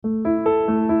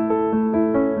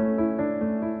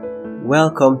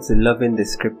Welcome to Loving the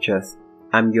Scriptures.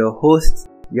 I'm your host,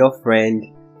 your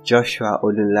friend, Joshua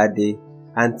Olunlade,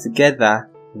 and together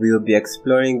we'll be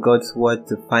exploring God's Word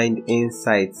to find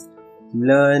insights,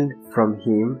 learn from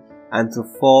Him, and to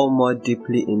fall more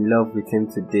deeply in love with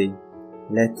Him today.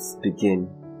 Let's begin.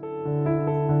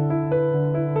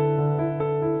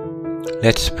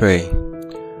 Let's pray.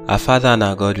 Our Father and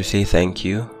our God, we say thank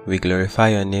you. We glorify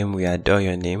your name. We adore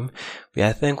your name. We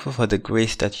are thankful for the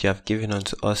grace that you have given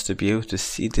unto us to be able to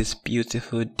see this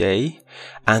beautiful day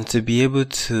and to be able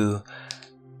to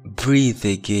breathe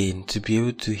again, to be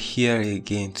able to hear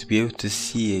again, to be able to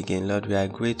see again. Lord, we are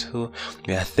grateful.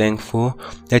 We are thankful.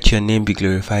 Let your name be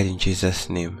glorified in Jesus'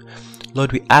 name.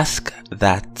 Lord, we ask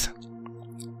that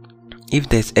if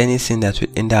there's any sin that will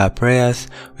hinder our prayers,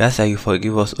 we ask that you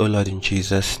forgive us, O Lord, in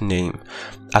Jesus' name.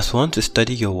 As we want to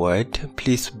study your word,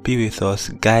 please be with us,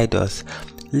 guide us,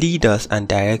 lead us, and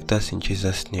direct us in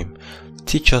Jesus' name.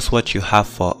 Teach us what you have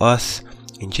for us.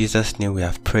 In Jesus' name we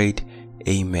have prayed.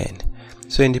 Amen.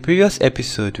 So in the previous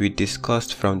episode, we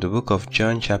discussed from the book of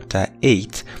John chapter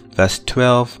 8, verse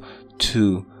 12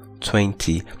 to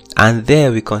 20. And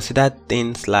there we considered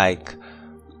things like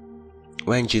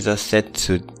when Jesus said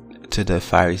to the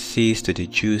Pharisees, to the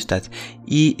Jews, that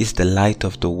He is the light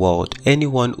of the world.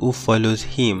 Anyone who follows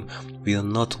Him will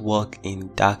not walk in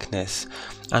darkness.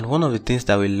 And one of the things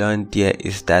that we learned there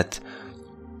is that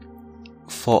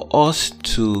for us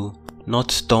to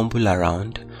not stumble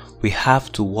around, we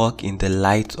have to walk in the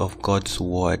light of God's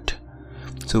word.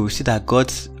 So we see that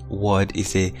God's word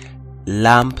is a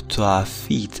lamp to our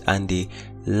feet and a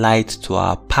light to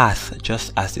our path,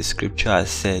 just as the scripture has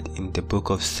said in the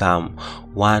book of Psalm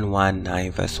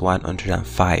 119 verse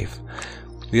 105.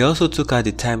 We also took out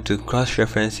the time to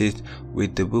cross-reference it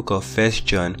with the book of 1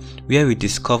 John, where we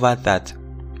discovered that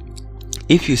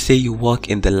if you say you walk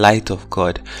in the light of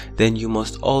God, then you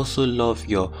must also love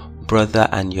your brother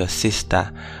and your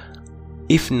sister.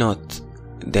 If not,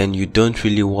 then you don't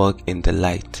really walk in the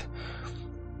light.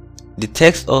 The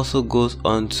text also goes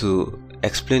on to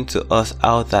explain to us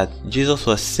how that Jesus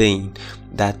was saying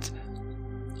that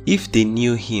if they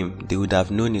knew Him, they would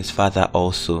have known His Father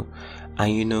also.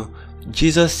 And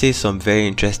Jesus says some very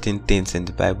interesting things in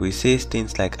the Bible. He says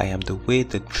things like, I am the way,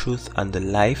 the truth, and the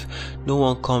life. No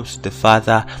one comes to the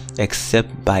Father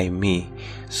except by me.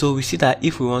 So we see that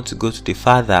if we want to go to the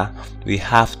Father, we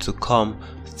have to come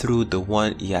through the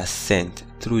one He has sent,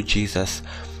 through Jesus.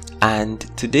 And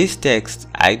today's text,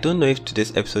 I don't know if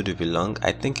today's episode will be long.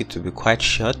 I think it will be quite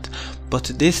short. But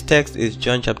today's text is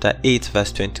John chapter 8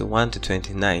 verse 21 to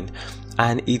 29.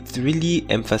 And it really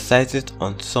emphasizes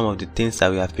on some of the things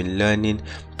that we have been learning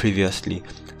previously.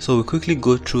 So we quickly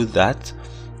go through that.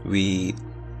 We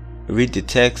read the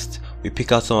text. We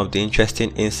pick out some of the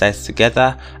interesting insights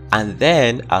together. And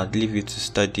then I'll leave you to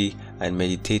study and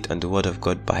meditate on the word of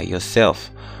God by yourself.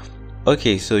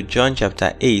 Okay, so John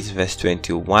chapter 8 verse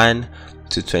 21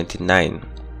 to 29.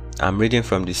 I'm reading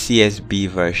from the CSB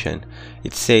version.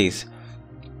 It says,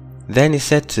 Then He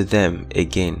said to them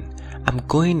again, I'm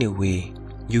going away.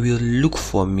 You will look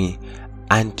for me,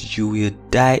 and you will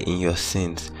die in your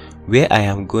sins. Where I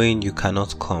am going, you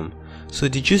cannot come. So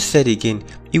the Jews said again,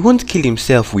 He won't kill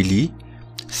Himself, will He?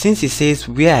 Since He says,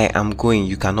 Where I am going,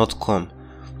 you cannot come.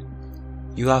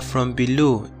 You are from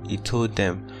below, He told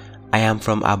them. I am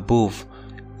from above.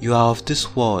 You are of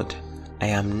this world. I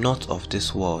am not of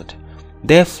this world.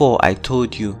 Therefore I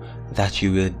told you that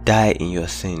you will die in your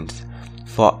sins.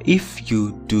 For if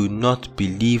you do not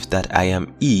believe that I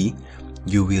am He,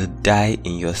 you will die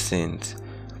in your sins.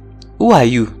 Who are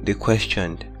you? They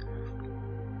questioned.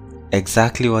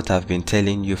 Exactly what I've been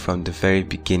telling you from the very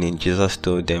beginning, Jesus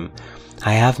told them.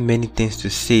 I have many things to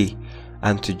say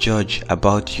and to judge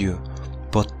about you,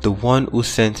 but the one who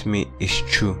sent me is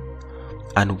true.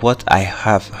 And what I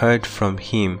have heard from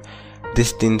Him,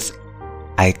 these things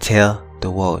I tell the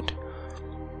world.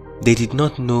 They did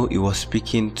not know He was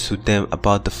speaking to them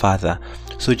about the Father.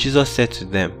 So Jesus said to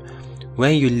them,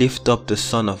 When you lift up the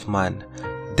Son of Man,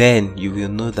 then you will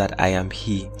know that I am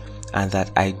He, and that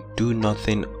I do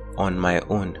nothing on my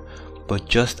own, but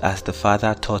just as the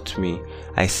Father taught me,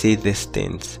 I say these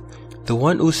things. The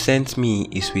one who sent me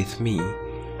is with me.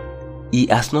 He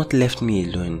has not left me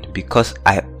alone, because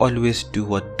I always do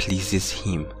what pleases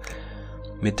Him.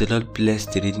 May the Lord bless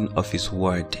the reading of His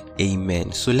word.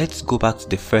 Amen. So let's go back to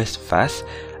the first verse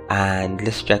and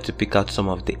let's try to pick out some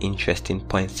of the interesting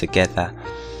points together.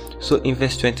 So in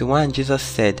verse 21, Jesus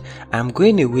said, I am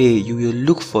going away, you will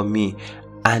look for me,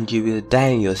 and you will die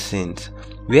in your sins.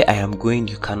 Where I am going,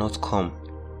 you cannot come.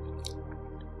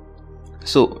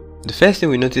 So the first thing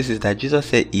we notice is that Jesus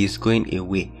said He is going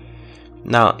away.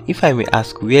 Now, if I may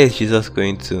ask, where is Jesus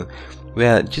going to?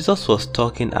 Well, Jesus was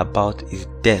talking about his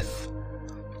death.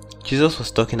 Jesus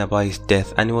was talking about his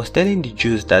death, and he was telling the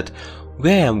Jews that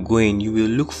where I am going, you will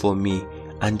look for me,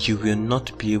 and you will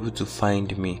not be able to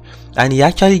find me. And he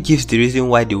actually gives the reason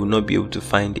why they will not be able to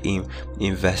find him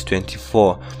in verse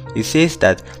 24. He says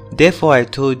that, therefore I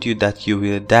told you that you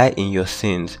will die in your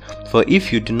sins, for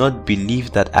if you do not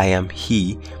believe that I am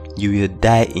he, you will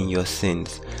die in your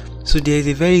sins. So there is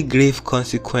a very grave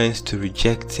consequence to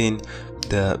rejecting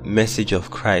the message of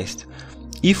Christ.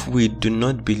 If we do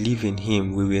not believe in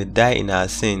him, we will die in our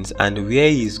sins, and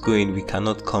where he is going, we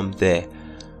cannot come there.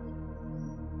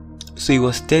 So he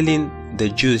was telling the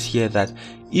Jews here that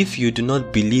if you do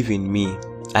not believe in me,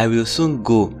 I will soon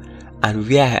go, and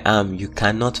where I am, you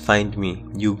cannot find me.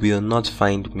 You will not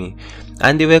find me.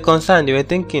 And they were concerned. They were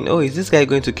thinking, oh, is this guy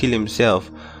going to kill himself?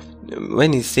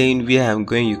 When he's saying, where I am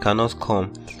going, you cannot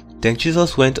come. Then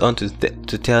Jesus went on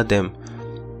to tell them,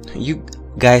 you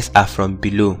guys are from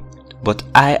below, but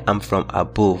I am from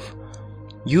above.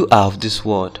 You are of this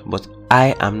world, but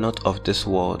I am not of this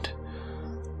world.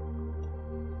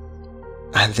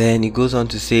 And then he goes on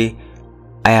to say,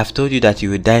 I have told you that you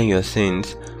will die in your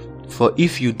sins, for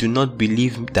if you do not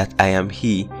believe that I am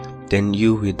he, then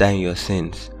you will die in your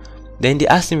sins. Then they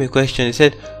asked him a question. He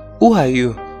said, who are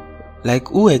you? Like,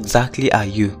 who exactly are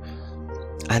you?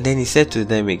 And then he said to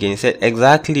them again, he said,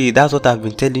 exactly, that's what I've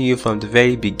been telling you from the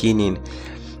very beginning.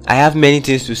 I have many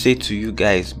things to say to you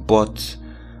guys, but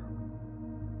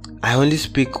I only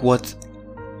speak what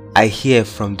I hear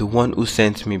from the one who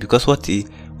sent me, because what he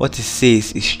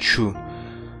says is true.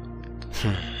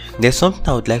 There's something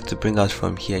I would like to bring out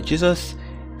from here. Jesus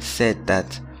said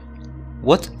that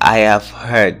what I have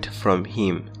heard from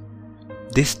him,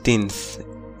 these things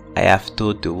I have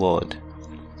told the world.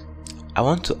 I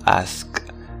want to ask,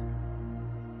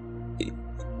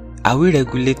 are we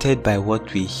regulated by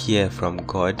what we hear from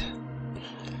God?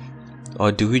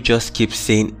 Or do we just keep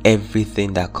saying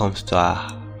everything that comes to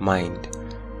our mind?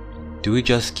 Do we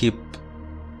just keep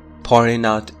pouring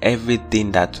out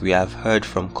everything that we have heard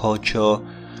from culture?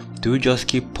 Do we just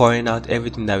keep pouring out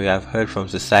everything that we have heard from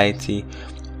society?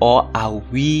 Or are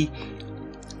we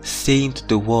saying to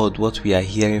the world what we are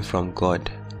hearing from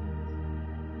God?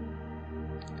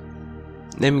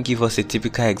 Let me give us a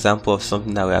typical example of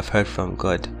something that we have heard from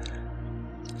God.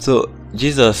 So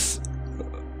Jesus,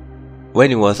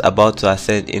 when he was about to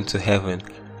ascend into heaven,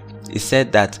 he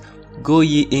said that, go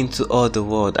ye into all the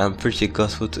world and preach the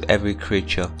gospel to every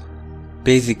creature.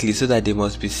 Basically, so that they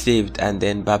must be saved, and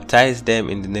then baptize them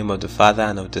in the name of the Father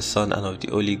and of the Son and of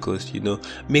the Holy Ghost.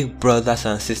 Make brothers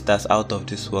and sisters out of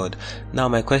this world. Now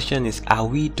my question is, are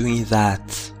we doing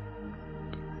that?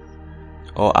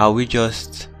 Or are we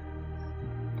just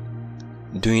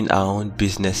doing our own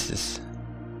businesses?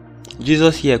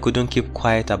 Jesus here couldn't keep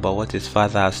quiet about what his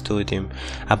Father has told him,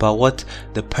 about what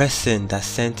the person that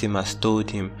sent him has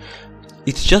told him.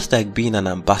 It's just like being an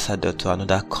ambassador to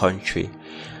another country,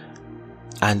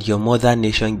 and your mother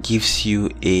nation gives you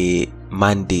a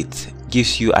mandate,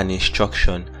 gives you an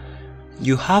instruction.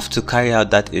 You have to carry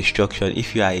out that instruction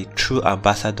if you are a true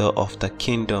ambassador of the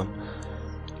kingdom.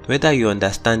 Whether you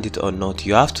understand it or not,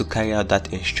 you have to carry out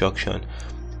that instruction.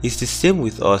 It's the same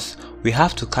with us. We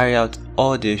have to carry out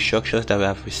all the instructions that we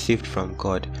have received from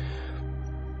God.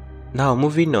 Now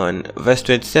moving on, verse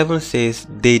 27 says,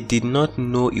 they did not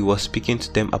know he was speaking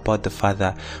to them about the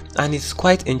Father. And it's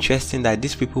quite interesting that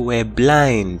these people were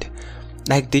blind.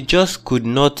 Like, they just could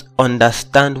not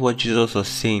understand what Jesus was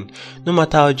saying, no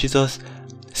matter how Jesus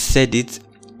said it,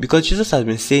 because Jesus has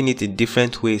been saying it in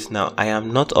different ways now. I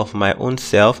am not of my own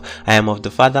self, I am of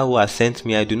the Father who has sent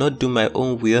me. I do not do my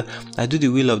own will, I do the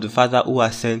will of the Father who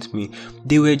has sent me.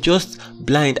 They were just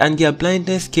blind, and their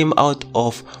blindness came out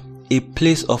of a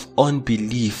place of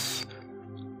unbelief.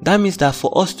 That means that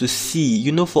for us to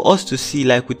see,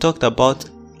 like we talked about,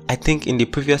 I think in the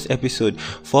previous episode,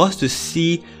 for us to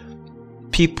see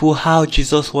people how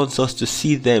Jesus wants us to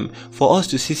see them, for us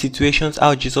to see situations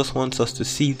how Jesus wants us to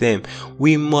see them,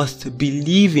 we must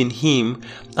believe in him,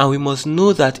 and we must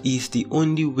know that he is the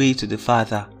only way to the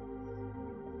Father.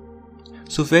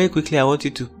 So very quickly, I want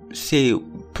you to say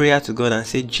prayer to God and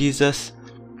say, Jesus,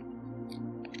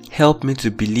 help me to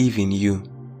believe in you.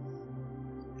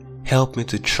 Help me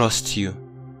to trust you.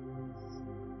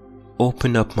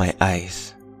 Open up my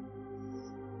eyes.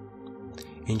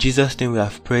 In Jesus' name we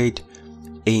have prayed.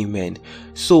 Amen.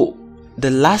 So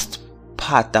the last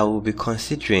part that we'll be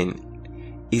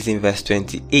considering is in verse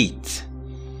 28,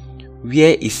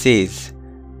 where it says,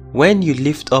 when you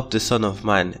lift up the Son of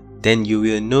Man, then you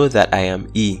will know that I am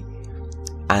he,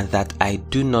 and that I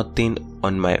do nothing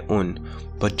on my own,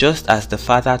 but just as the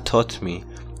Father taught me,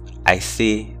 I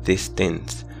say these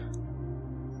things.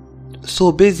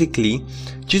 So basically,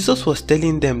 Jesus was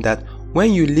telling them that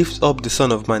when you lift up the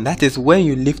Son of Man, that is when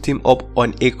you lift him up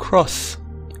on a cross.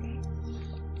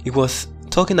 He was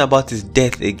talking about his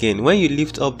death again. When you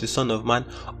lift up the Son of Man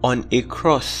on a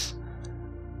cross,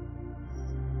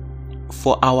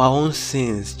 for our own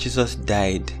sins, Jesus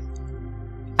died.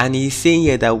 And he is saying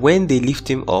here that when they lift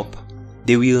him up,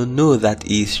 they will know that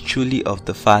he is truly of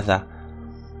the Father.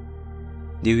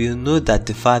 They will know that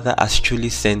the Father has truly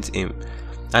sent him.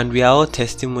 And we are all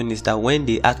testimonies that when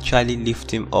they actually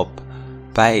lift him up,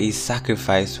 by his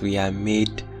sacrifice we are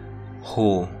made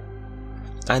whole.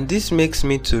 And this makes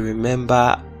me to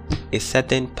remember a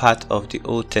certain part of the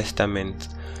Old Testament.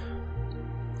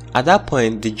 At that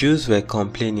point, the Jews were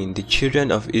complaining, the children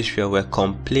of Israel were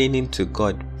complaining to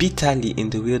God bitterly in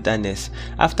the wilderness.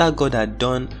 After God had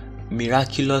done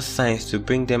miraculous signs to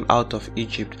bring them out of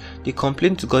Egypt, they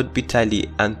complained to God bitterly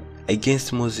and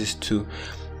against Moses too.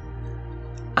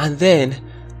 And then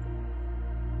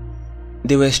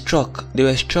they were struck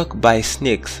by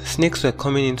snakes. Snakes were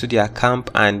coming into their camp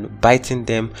and biting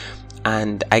them,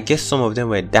 and I guess some of them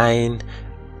were dying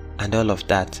and all of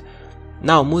that.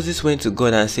 Now Moses went to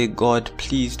God and said, God,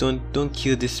 please don't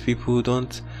kill these people.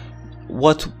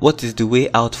 What is the way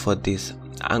out for this?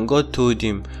 And God told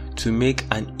him to make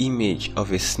an image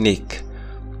of a snake,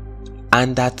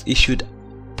 and that he should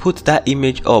put that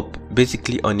image up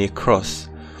basically on a cross,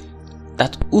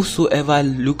 that whosoever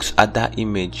looks at that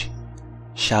image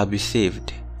shall be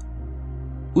saved.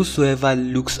 Whosoever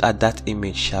looks at that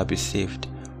image shall be saved.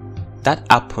 That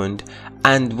happened,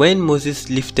 and when Moses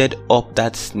lifted up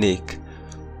that snake,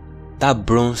 that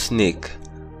bronze snake,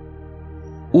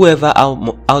 whoever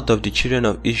out of the children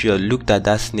of Israel looked at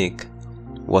that snake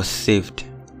was saved,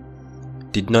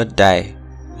 did not die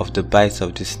of the bites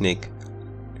of the snake.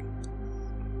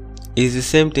 It's the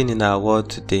same thing in our world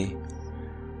today.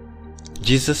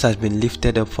 Jesus has been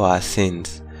lifted up for our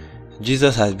sins.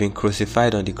 Jesus has been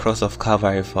crucified on the cross of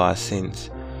Calvary for our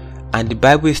sins. And the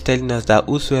Bible is telling us that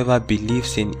whosoever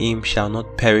believes in him shall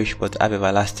not perish but have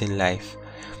everlasting life.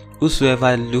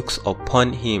 Whosoever looks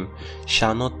upon him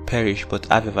shall not perish but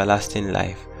have everlasting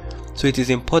life. So it is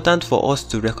important for us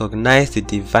to recognize the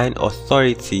divine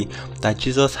authority that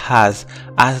Jesus has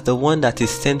as the one that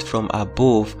is sent from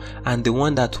above and the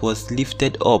one that was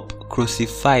lifted up,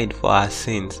 crucified for our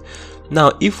sins.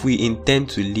 Now, if we intend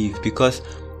to live, because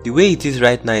the way it is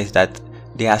right now is that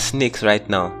there are snakes right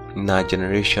now in our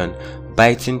generation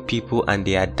biting people and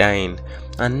they are dying.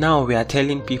 And now we are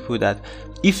telling people that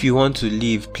if you want to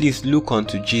live, please look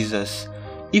unto Jesus.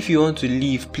 If you want to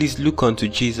live, please look unto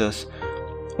Jesus.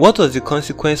 What was the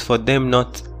consequence for them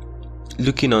not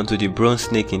looking unto the bronze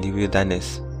snake in the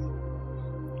wilderness?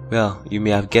 Well, you may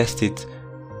have guessed it.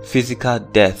 Physical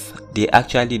death. They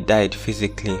actually died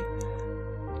physically.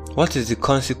 What is the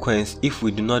consequence if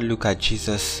we do not look at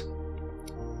Jesus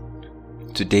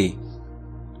today?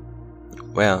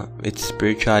 Well, it's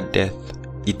spiritual death,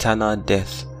 eternal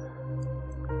death.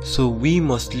 So we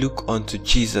must look unto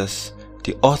Jesus,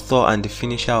 the author and the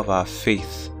finisher of our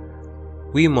faith.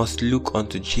 We must look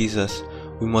unto Jesus.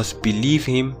 We must believe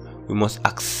him. We must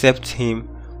accept him.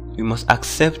 We must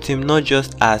accept him not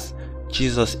just as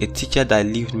Jesus, a teacher that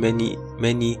lived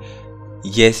many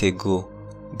years ago,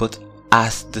 but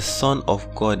as the Son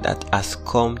of God that has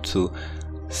come to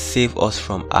save us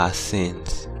from our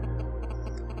sins.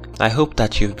 I hope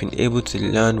that you've been able to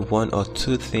learn one or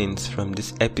two things from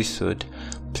this episode.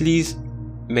 Please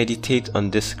meditate on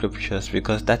these scriptures,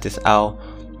 because that is how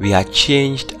we are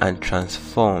changed and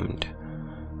transformed.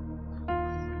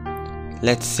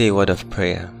 Let's say a word of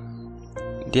prayer.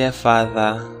 Dear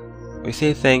Father, we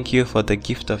say thank you for the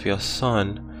gift of your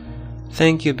Son.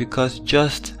 Thank you because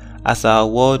just as our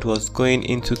world was going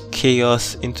into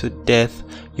chaos, into death,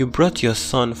 you brought your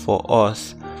Son for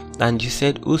us. And you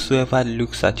said, whosoever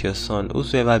looks at your Son,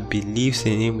 whosoever believes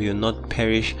in him will not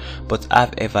perish but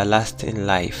have everlasting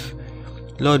life.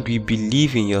 Lord, we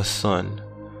believe in your Son.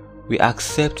 We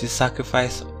accept his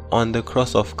sacrifice on the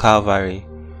cross of Calvary.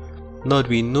 Lord,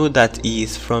 we know that he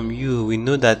is from you. We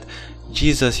know that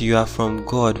Jesus, you are from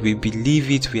God. We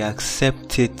believe it, we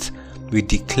accept it, we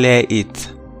declare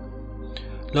it.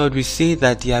 Lord, we say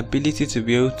that the ability to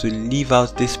be able to live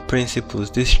out these principles,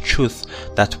 this truth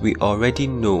that we already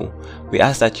know, we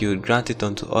ask that you would grant it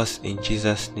unto us in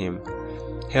Jesus' name.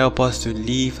 Help us to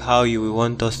live how you would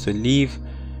want us to live.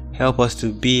 Help us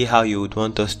to be how you would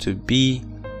want us to be.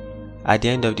 At the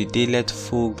end of the day, let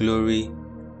full glory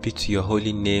be to your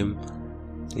holy name.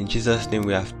 In Jesus' name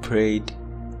we have prayed.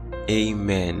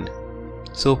 Amen.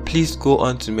 So please go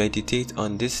on to meditate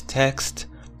on this text.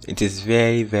 It is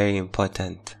very, very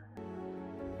important.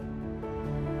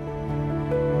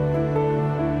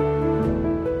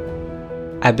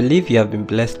 I believe you have been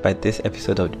blessed by this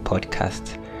episode of the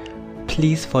podcast.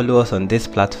 Please follow us on this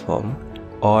platform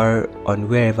or on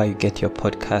wherever you get your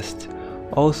podcast.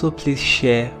 Also, please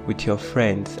share with your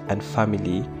friends and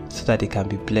family so that they can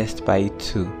be blessed by it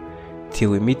too. Till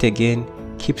we meet again,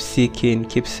 keep seeking,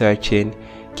 keep searching,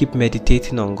 keep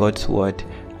meditating on God's word,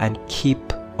 and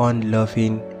keep on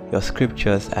loving your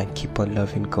scriptures and keep on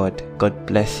loving God. God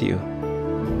bless you.